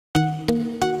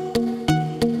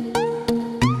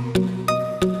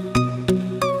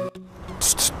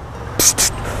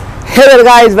Hey there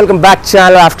guys, welcome back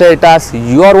channel After Etas.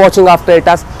 You are watching After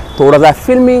Etas. थोड़ा सा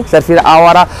filmy, surfir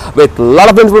आवारा with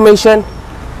lot of information,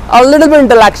 a little bit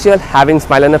intellectual, having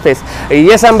smile on the face.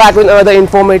 Yes, I'm back with another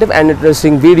informative and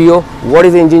interesting video. What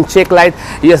is engine check light?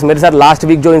 Yes, मेरे साथ last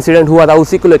week जो incident हुआ था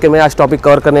उसी को लेकर मैं आज topic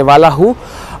cover करने वाला हूँ.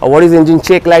 What is engine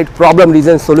check light? Problem,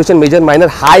 reason, solution, major, minor,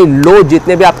 high, low,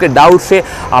 जितने भी आपके doubts है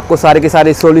आपको सारे के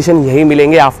सारे solution यही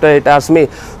मिलेंगे After Etas में.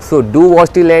 So do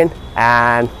watch till end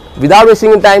and without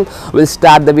wasting time, we'll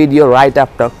start the video right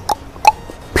after.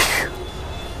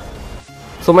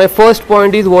 So my first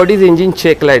point is what is engine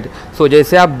check light. So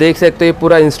जैसे आप देख सकते हो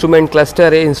पूरा इंस्ट्रूमेंट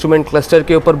क्लस्टर है. इंस्ट्रूमेंट क्लस्टर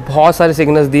के ऊपर बहुत सारे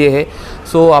सिग्नल्स दिए हैं.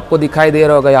 सो आपको दिखाई दे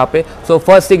रहा होगा यहाँ पे. So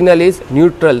first signal is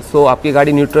neutral. सो आपकी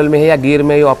गाड़ी न्यूट्रल में है या गियर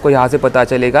में है आपको यहाँ से पता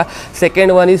चलेगा.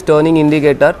 Second one is turning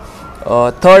indicator.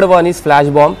 Third one is flash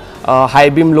bomb. High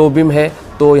beam low beam है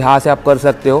तो यहाँ से आप कर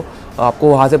सकते हो, आपको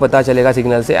वहाँ से पता चलेगा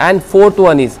सिग्नल से. And fourth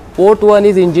one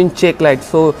is engine check light.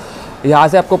 सो यहाँ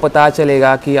से आपको पता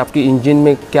चलेगा कि आपकी इंजन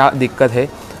में क्या दिक्कत है,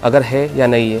 अगर है या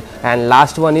नहीं है. And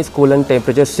last one is coolant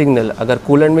temperature signal. अगर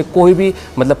कूलेंट में कोई भी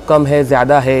मतलब कम है,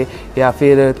 ज़्यादा है या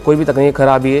फिर कोई भी तकनीक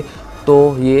ख़राबी है तो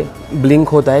ये ब्लिंक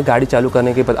होता है गाड़ी चालू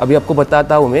करने के बाद. अभी आपको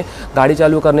बताता हूँ मैं, गाड़ी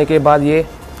चालू करने के बाद ये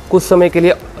कुछ समय के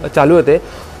लिए चालू होते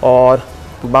और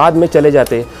बाद में चले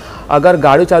जाते. अगर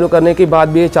गाड़ी चालू करने के बाद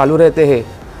भी ये चालू रहते हैं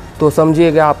तो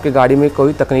समझिएगा आपके गाड़ी में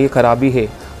कोई तकनीकी ख़राबी है.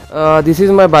 This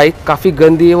is my bike. काफ़ी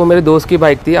गंदी है, वो मेरे दोस्त की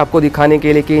बाइक थी आपको दिखाने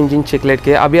के लिए कि इंजन चेक लाइट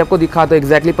के. अभी आपको दिखा तो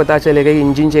एग्जैक्टली पता चलेगा कि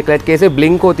इंजन चेक लाइट कैसे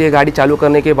ब्लिंक होती है गाड़ी चालू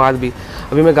करने के बाद भी.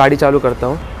 अभी मैं गाड़ी चालू करता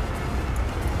हूँ.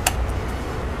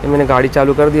 ये मैंने गाड़ी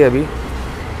चालू कर दी. अभी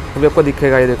आपको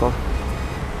दिखेगा, ये देखो,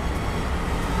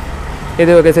 ये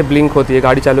देखो कैसे ब्लिंक होती है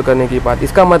गाड़ी चालू करने के बाद.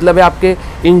 इसका मतलब है आपके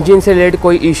इंजन से रिलेटेड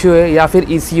कोई इशू है या फिर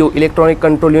ECU इलेक्ट्रॉनिक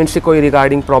कंट्रोल यूनिट से कोई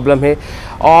रिगार्डिंग प्रॉब्लम है.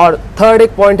 और थर्ड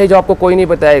एक पॉइंट है जो आपको कोई नहीं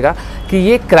बताएगा कि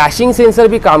ये क्रैशिंग सेंसर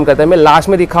भी काम करता है. मैं लास्ट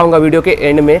में दिखाऊंगा, वीडियो के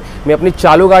एंड में मैं अपनी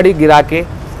चालू गाड़ी गिरा के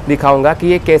दिखाऊंगा कि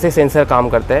ये कैसे सेंसर काम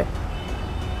करता है.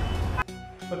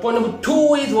 Point number 2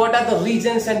 is what are the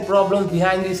reasons and problems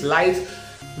behind these lights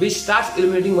which starts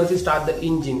illuminating once you start the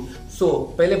engine. So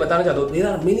पहले बताना चाहता हूँ, there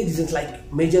are many reasons like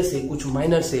major से कुछ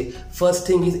माइनर से. First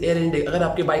thing is air intake. अगर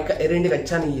आपके bike का एयर इंटेक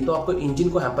अच्छा नहीं है तो आपको इंजन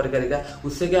को हैम्पर करेगा.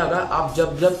 उससे क्या होगा, आप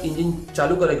जब इंजन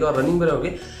चालू करोगे और रनिंग में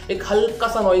रहोगे एक हल्का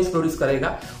सा नॉइज प्रोड्यूस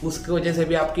करेगा. उसकी वजह से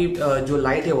भी आपकी जो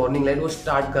लाइट है, वार्निंग लाइट,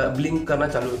 वो ब्लिंक करना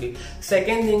चालू होगी.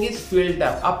 Second thing is fuel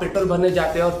tap. आप पेट्रोल भरने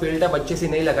जाते हैं और फ्यूल टैप अच्छे से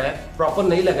नहीं लगाया, प्रॉपर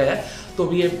नहीं लगाया तो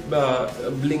भी ये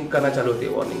ब्लिंक करना चालू होती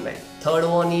है warning light. Third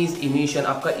one is emission.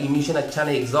 आपका इमिशन अच्छा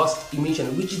नहीं, exhaust emission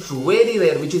which is very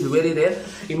rare.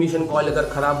 Emission coil अगर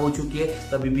खराब हो चुकी है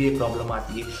तभी भी ये प्रॉब्लम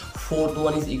आती है. Fourth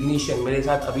one is ignition. मेरे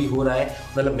साथ अभी हो रहा है,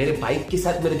 मतलब मेरे बाइक के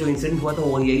साथ मेरे जो इंसिडेंट हुआ था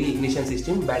वो यही ignition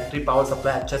system. Battery power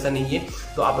supply अच्छा सा नहीं है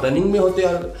तो आप रनिंग में होते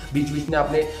हैं और बीच में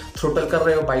आपने थ्रोटल कर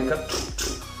रहे हो, बाइक का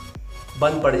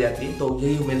बंद पड़ जाती है. तो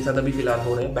यही मेरे साथ अभी फिलहाल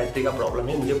हो रहा है. बैटरी का प्रॉब्लम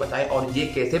है, मुझे पता है. और ये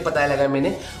कैसे पता लगा मैंने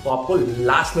वो आपको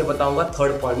लास्ट में बताऊंगा.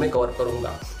 थर्ड पॉइंट में कवर करूंगा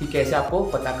कि कैसे आपको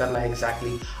पता करना है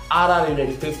exactly. RR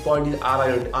unit. Fifth point is RR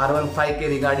unit. R15 के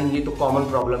रिगार्डिंग ये तो कॉमन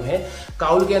प्रॉब्लम है.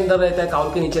 काउल के अंदर रहता है,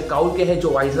 काउल के नीचे, काउल के है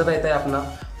जो वाइजर रहता है अपना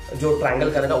जो ट्रायंगल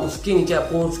करेगा उसके नीचे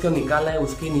आपको उसको निकालना है.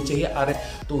 उसके नीचे ही आ रहा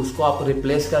है तो उसको आप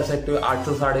रिप्लेस कर सकते हो.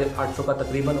 800 साढ़े 800 का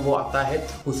तकरीबन वो आता है,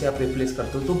 उसे आप रिप्लेस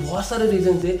करते हो. तो बहुत सारे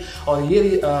रीजन है और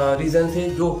ये रीजन है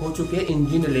जो हो चुके हैं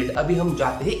इंजन रिलेटेड. अभी हम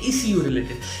जाते हैं ECU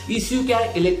रिलेटेड. ECU क्या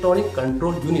है? Electronic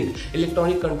control unit.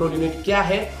 Electronic control unit क्या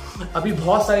है? अभी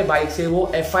बहुत सारे बाइक से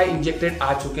वो FI इंजेक्टेड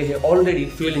आ चुके हैं ऑलरेडी,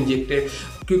 फ्यूल इंजेक्टेड,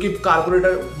 क्योंकि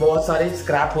कार्बोरेटर बहुत सारे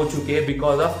स्क्रैप हो चुके हैं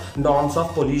because of norms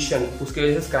of pollution. उसके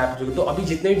वजह से स्क्रैप हो चुके. तो अभी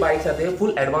जितने भी बाइक्स आते हैं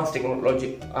फुल एडवांस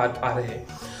टेक्नोलॉजी आ रहे हैं.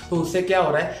 तो उससे क्या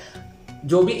हो रहा है,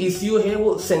 जो भी ECU है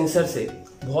वो सेंसर से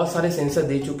बहुत सारे सेंसर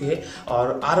दे चुके हैं.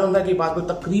 और R15 की बात में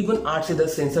तकरीबन 8 से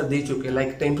 10 सेंसर दे चुके हैं.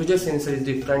 Like temperature sensor is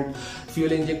different,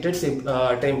 fuel injected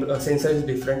sensor is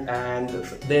different, and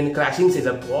then crashing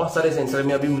sensor. बहुत सारे सेंसर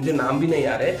में अभी मुझे नाम भी नहीं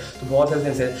आ रहे तो बहुत सारे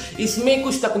सेंसर. इसमें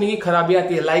कुछ तकनीकी खराबी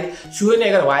आती है, लाइक चूहे ने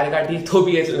अगर वायर काटी तो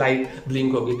भी ये लाइट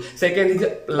ब्लिंक होगी. सेकेंड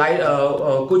लाइट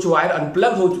कुछ वायर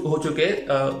अनप्लग हो चुके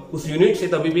उस यूनिट से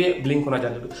तभी भी ब्लिंक होना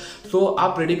चालू. सो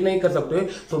आप प्रेडिक्ट नहीं कर सकते.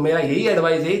 तो मेरा यही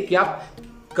एडवाइस है कि आप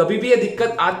कभी भी ये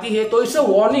दिक्कत आती है तो इससे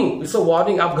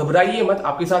वार्निंग. आप घबराइए मत,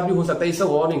 आपके साथ भी हो सकता है. इससे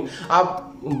वार्निंग. आप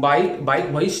बाइक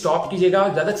वही स्टॉप कीजिएगा,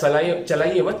 ज्यादा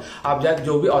चलाइए मत. आप जाके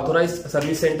जो भी ऑथोराइज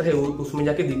सर्विस सेंटर है उसमें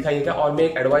जाके दिखाइएगा. और मैं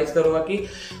एक एडवाइस करूंगा कि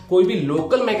कोई भी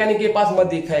लोकल मैकेनिक के पास मत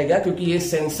दिखाइएगा, क्योंकि ये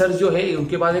सेंसर जो है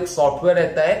उनके पास एक सॉफ्टवेयर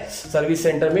रहता है सर्विस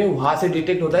सेंटर में, वहां से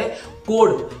डिटेक्ट होता है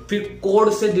कोड, फिर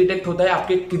कोड से डिटेक्ट होता है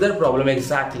आपके किधर प्रॉब्लम है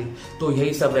एग्जैक्टली. तो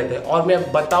यही सब रहता है और मैं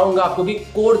बताऊंगा आपको कि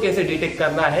कोड कैसे डिटेक्ट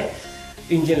करना है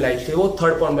इंजन लाइट से, वो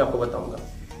थर्ड पॉइंट में आपको बताऊंगा.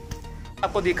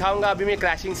 आपको दिखाऊंगा अभी मैं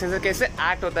क्रैशिंग सेंसर कैसे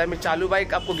एक्ट होता है। मैं चालू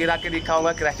बाइक आपको गिरा के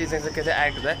दिखाऊंगा क्रैशिंग सेंसर कैसे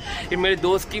एक्ट होता है। ये मेरे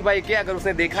दोस्त की बाइक है, अगर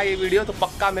उसने देखा ये वीडियो तो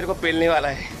पक्का मेरे को पेलने वाला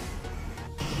है।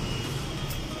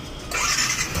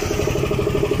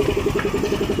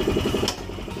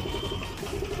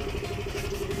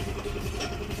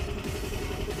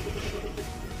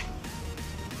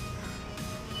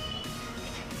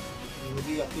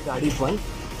 आपकी गाड़ी बंद,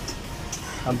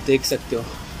 आप देख सकते हो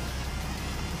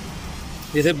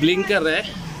जैसे ब्लिंक कर रहा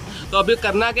है। तो अभी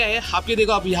करना क्या है, आपकी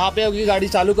देखो आप यहाँ पे होगी गाड़ी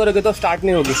चालू करोगे तो स्टार्ट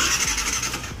नहीं होगी,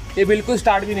 ये बिल्कुल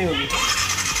स्टार्ट भी नहीं होगी।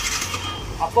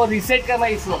 आपको रीसेट करना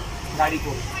है इस वक्त गाड़ी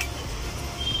को।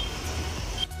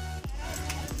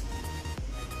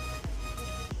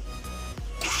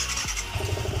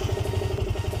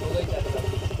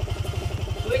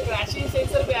 तो एक क्रैशिंग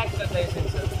सेंसर पे एक्ट करता है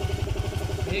सेंसर,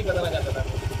 यही बताना चाहता था।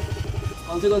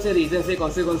 कौन से रीजन है,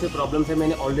 कौन से प्रॉब्लम्स है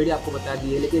मैंने ऑलरेडी आपको बता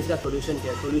दिए, लेकिन इसका सोल्यूशन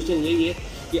क्या है? सोल्यूशन यही है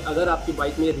कि अगर आपकी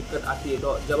बाइक में ये दिक्कत आती है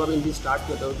तो जब आप इंजन स्टार्ट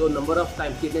करते हो तो नंबर ऑफ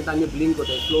टाइम, कितने टाइम में ब्लिंक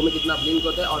होता है, स्लो में कितना ब्लिंक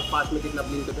होता है और फास्ट में कितना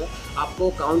ब्लिंक होता है, आपको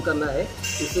काउंट करना है।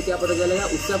 इससे क्या पता चलेगा,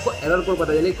 उससे आपको एरर कोड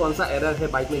पता चलेगा कौन सा एरर है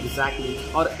बाइक में एग्जैक्टली।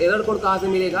 और एरर कोड कहाँ से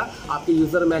मिलेगा? आपके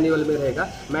यूज़र मैनुअल में रहेगा।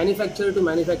 मैन्युफैक्चरर टू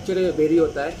मैन्युफैक्चरर वेरी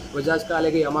होता है, बजाज का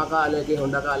अलग है, यामाहा का अलग है,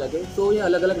 होंडा का अलग है, तो ये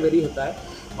अलग अलग वेरी होता है।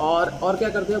 और क्या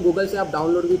करते हैं, गूगल से आप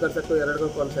डाउनलोड भी कर सकते हो एरर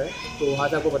कोड कौन सा है, तो वहाँ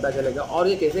से आपको पता चलेगा। और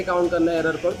ये कैसे काउंट करना है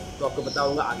एरर कोड तो आपको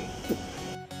बताऊंगा आगे।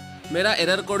 मेरा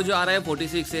एरर कोड जो आ रहा है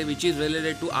 46 है, which is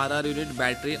related to RR unit,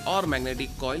 battery और मैग्नेटिक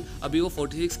कॉइल। अभी वो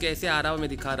 46 कैसे आ रहा है मैं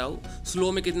दिखा रहा हूँ।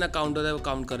 स्लो में कितना काउंट होता है वो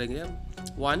काउंट करेंगे हम।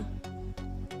 1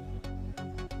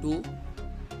 2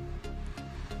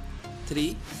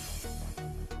 3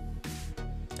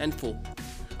 एंड 4।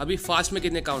 अभी फास्ट में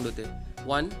कितने काउंट होते हैं?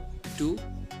 1 2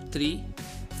 3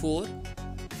 4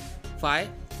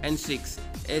 5 एंड 6।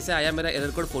 ऐसे आया मेरा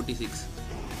error code 46।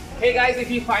 Hey guys,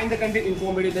 if you find the content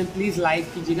informative then please like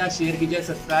कीजिएगा, शेयर कीजिएगा,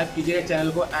 सब्सक्राइब कीजिएगा चैनल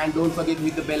को and don't forget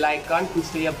with the bell icon to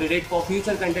stay updated for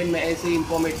future content. मैं ऐसे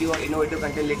इंफॉर्मेटिव और इनोवेटिव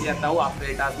कंटेंट लेके आता हूँ आपके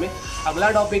डेटाज में। अगला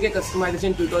टॉपिक है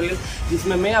कस्टमाइजेशन ट्यूटोरियल,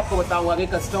 जिसमें मैं आपको बताऊंगा कि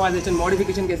कस्टमाइजेशन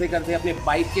मॉडिफिकेशन कैसे करते हैं, अपने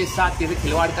बाइक के साथ कैसे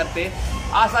खिलवाड़ करते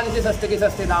हैं आसानी से, सस्ते के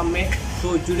सस्ते दाम में।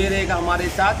 तो जुड़े रहेगा हमारे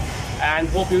साथ and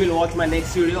hope you will watch my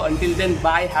next video. Until then,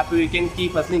 bye, happy weekend,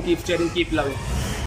 keep hustling, keep sharing, keep loving.